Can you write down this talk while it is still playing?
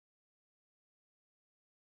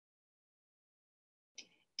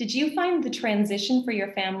Did you find the transition for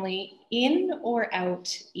your family in or out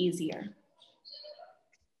easier?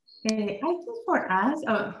 I think for us,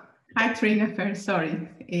 hi Trina first,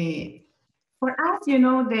 sorry. For us, you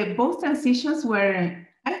know, both transitions were,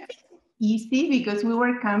 I think, easy because we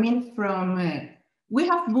were coming from, we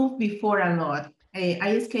have moved before a lot.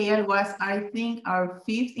 ISKL was, I think, our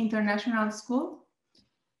 5th international school.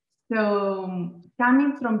 So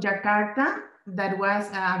coming from Jakarta, that was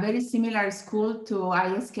a very similar school to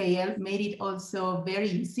ISKL, made it also very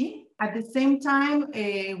easy. At the same time,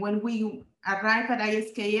 when we arrived at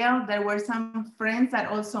ISKL, there were some friends that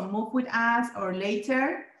also moved with us or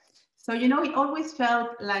later. So, you know, it always felt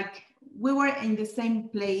like we were in the same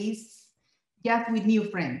place, just with new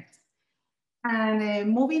friends.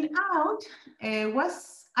 And moving out I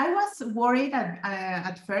was worried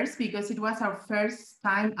at first because it was our first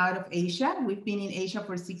time out of Asia. We've been in Asia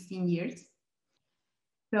for 16 years.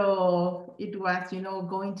 So it was, you know,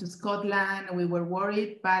 going to Scotland, we were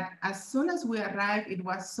worried, but as soon as we arrived, it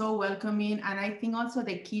was so welcoming. And I think also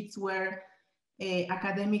the kids were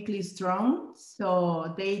academically strong,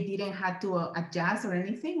 so they didn't have to adjust or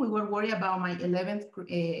anything. We were worried about my 11th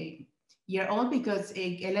year old because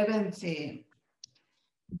 11th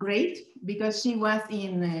grade, because she was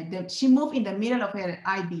in, she moved in the middle of her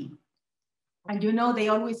IB. And you know, they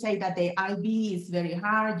always say that the IB is very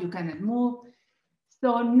hard, you cannot move.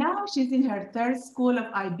 So now she's in her 3rd school of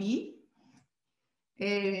IB.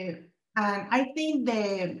 And I think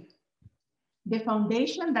the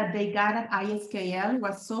foundation that they got at ISKL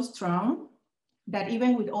was so strong that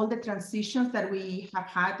even with all the transitions that we have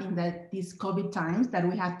had in these COVID times, that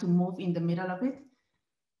we had to move in the middle of it,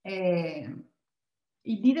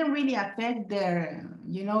 it didn't really affect their,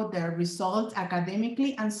 you know, their results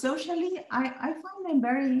academically and socially. I find them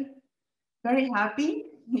very, very happy,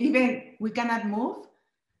 even we cannot move.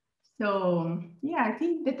 So yeah, I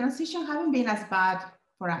think the transition haven't been as bad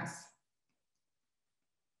for us.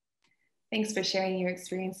 Thanks for sharing your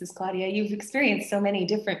experiences, Claudia. You've experienced so many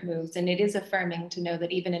different moves, and it is affirming to know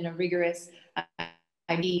that even in a rigorous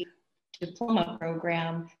IB diploma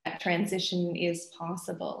program, that transition is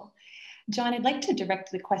possible. John, I'd like to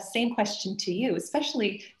direct the same question to you,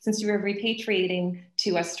 especially since you were repatriating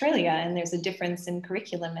to Australia and there's a difference in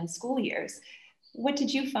curriculum and school years. What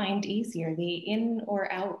did you find easier, the in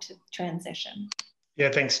or out transition?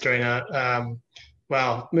 Yeah, thanks, Trina.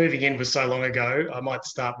 Well, moving in was so long ago, I might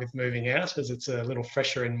start with moving out as it's a little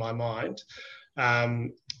fresher in my mind.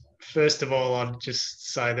 First of all, I'd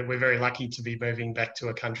just say that we're very lucky to be moving back to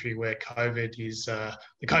a country where COVID is, the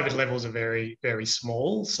COVID levels are very, very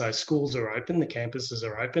small. So schools are open, the campuses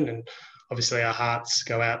are open, and obviously our hearts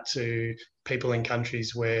go out to people in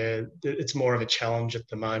countries where it's more of a challenge at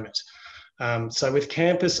the moment. So with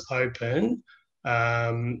campus open,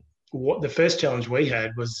 what the first challenge we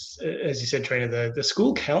had was, as you said, Trina, the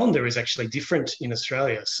school calendar is actually different in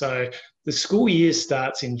Australia. So the school year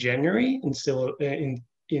starts in January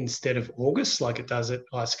instead of August, like it does at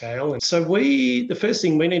ISKL. And so the first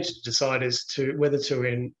thing we need to decide is whether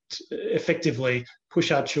to effectively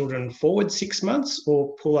push our children forward 6 months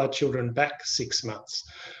or pull our children back 6 months.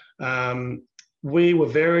 We were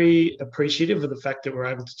very appreciative of the fact that we're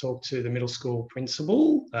able to talk to the middle school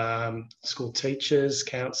principal, school teachers,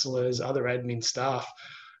 counsellors, other admin staff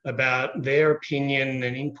about their opinion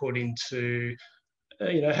and input into,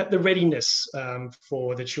 the readiness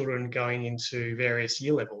for the children going into various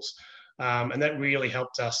year levels. And that really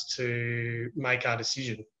helped us to make our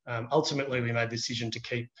decision. Ultimately, we made the decision to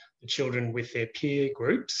keep the children with their peer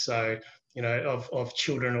groups, so, of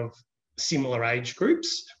children of similar age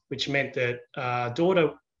groups, which meant that our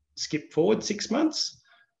daughter skipped forward 6 months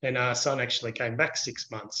and our son actually came back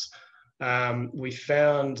 6 months. We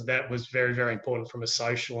found that was very, very important from a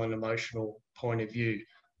social and emotional point of view.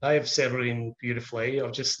 They have settled in beautifully. I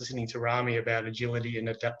was just listening to Rami about agility and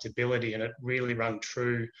adaptability, and it really rang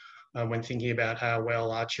true when thinking about how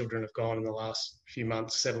well our children have gone in the last few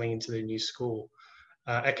months settling into their new school.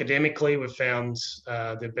 Academically, we've found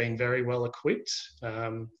they've been very well equipped,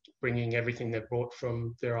 bringing everything they've brought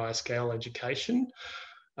from their ISKL education.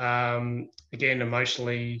 Again,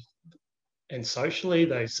 emotionally and socially,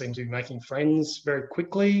 they seem to be making friends very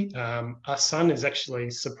quickly. Our son has actually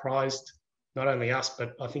surprised not only us,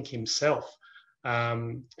 but I think himself.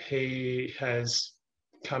 He has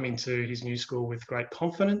come into his new school with great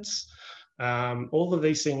confidence. All of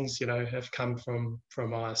these things, have come from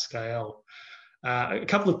ISKL. A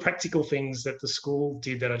couple of practical things that the school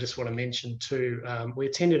did that I just want to mention too. We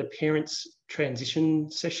attended a parents' transition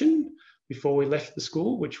session before we left the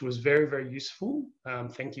school, which was very, very useful.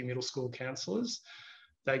 Thank you, middle school counsellors.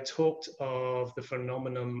 They talked of the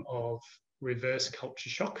phenomenon of reverse culture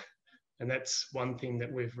shock. And that's one thing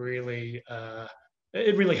that we've really,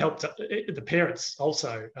 it really helped the parents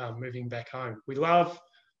also moving back home. We love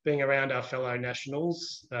being around our fellow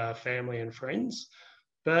nationals, family and friends,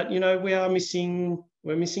 but we're missing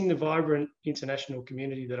the vibrant international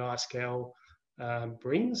community that ISKL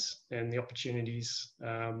brings, and the opportunities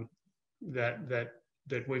that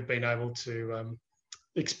we've been able to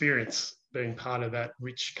experience being part of that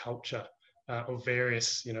rich culture of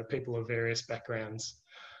various, people of various backgrounds.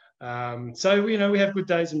 So, we have good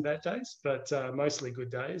days and bad days, but mostly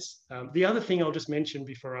good days. The other thing I'll just mention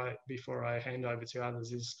before I hand over to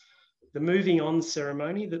others is the moving on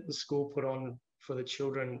ceremony that the school put on for the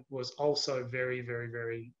children was also very, very,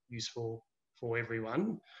 very useful for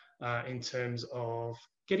everyone in terms of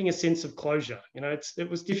getting a sense of closure. It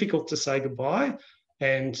was difficult to say goodbye,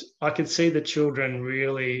 and I could see the children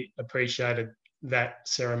really appreciated that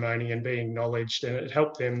ceremony and being acknowledged, and it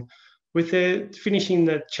helped them with their finishing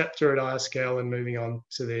the chapter at ISKL and moving on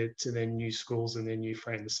to their new schools and their new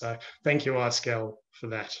friends. So thank you, ISKL, for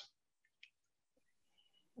that.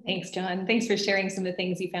 Thanks, John. Thanks for sharing some of the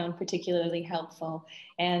things you found particularly helpful.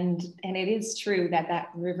 And it is true that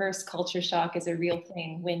reverse culture shock is a real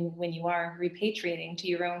thing when you are repatriating to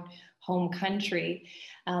your own home country.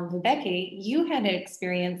 Vibecke, you had an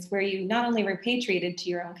experience where you not only repatriated to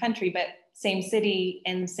your own country, but same city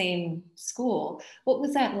and same school. What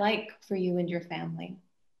was that like for you and your family?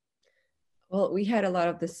 Well, we had a lot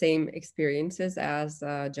of the same experiences as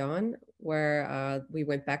John, where we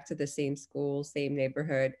went back to the same school, same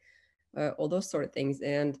neighborhood, all those sort of things.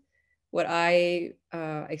 And what I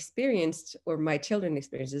experienced, or my children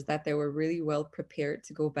experienced, is that they were really well prepared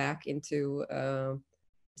to go back into a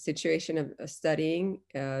situation of studying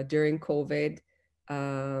during COVID.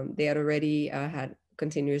 They had already had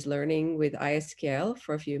continuous learning with ISKL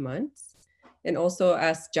for a few months. And also,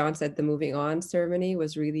 as John said, the moving on ceremony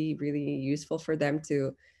was really, really useful for them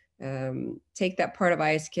to take that part of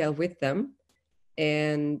ISKL with them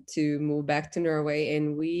and to move back to Norway.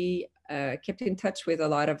 And we kept in touch with a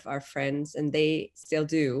lot of our friends, and they still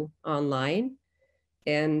do online.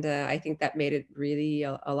 And I think that made it really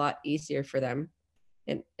a lot easier for them.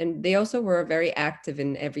 And they also were very active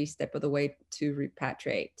in every step of the way to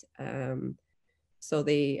repatriate. So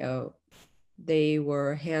they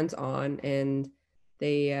were hands-on, and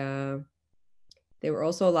they were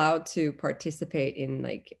also allowed to participate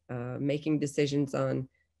in making decisions on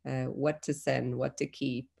what to send, what to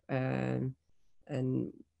keep, and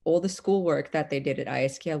all the schoolwork that they did at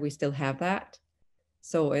ISKL, we still have that.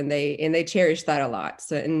 So and they cherish that a lot.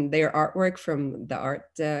 So and their artwork from the art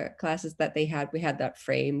classes that they had, we had that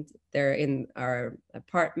framed. They're in our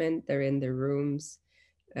apartment. They're in their rooms.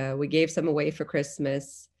 We gave some away for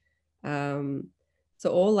Christmas. So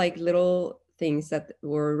all little things that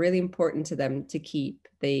were really important to them to keep,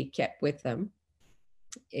 they kept with them.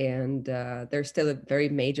 And they're still a very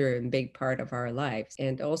major and big part of our lives.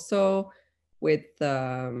 And also with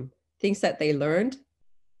things that they learned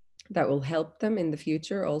that will help them in the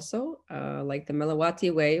future also, like the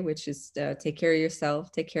Melawati way, which is take care of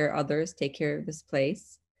yourself, take care of others, take care of this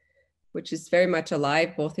place, which is very much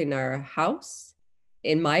alive both in our house,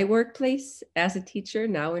 in my workplace as a teacher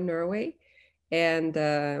now in Norway, and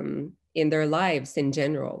in their lives in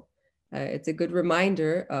general. It's a good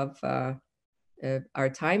reminder of our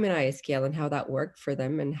time in ISKL and how that worked for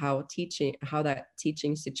them, and how that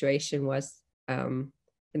teaching situation was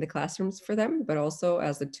in the classrooms for them, but also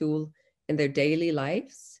as a tool in their daily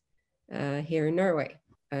lives here in Norway.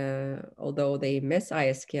 Although they miss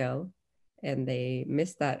ISKL and they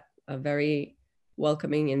miss that a very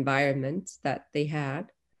welcoming environment that they had,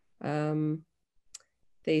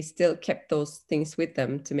 they still kept those things with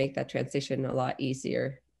them to make that transition a lot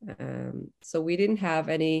easier. So we didn't have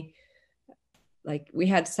any, we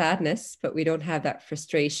had sadness, but we don't have that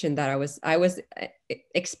frustration that I was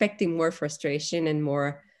expecting more frustration and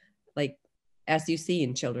more, as you see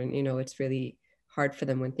in children, it's really hard for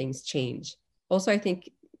them when things change. Also, I think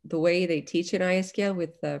the way they teach in ISKL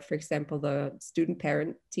with, for example, the student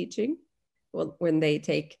parent teaching, well, when they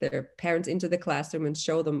take their parents into the classroom and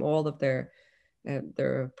show them all of their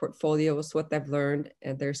portfolios, what they've learned,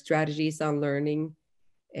 and their strategies on learning,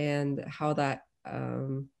 and how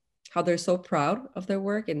they're so proud of their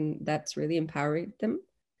work, and that's really empowering them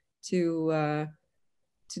to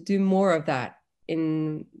do more of that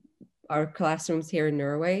in our classrooms here in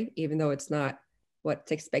Norway. Even though it's not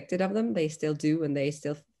what's expected of them, they still do, and they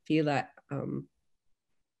still feel that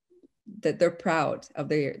that they're proud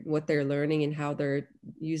of what they're learning and how they're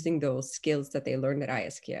using those skills that they learned at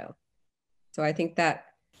ISKL. So I think that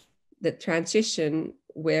the transition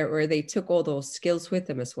where they took all those skills with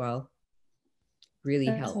them as well, really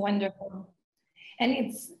That's help. Wonderful. And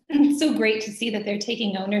it's so great to see that they're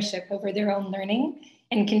taking ownership over their own learning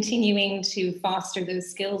and continuing to foster those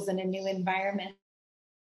skills in a new environment.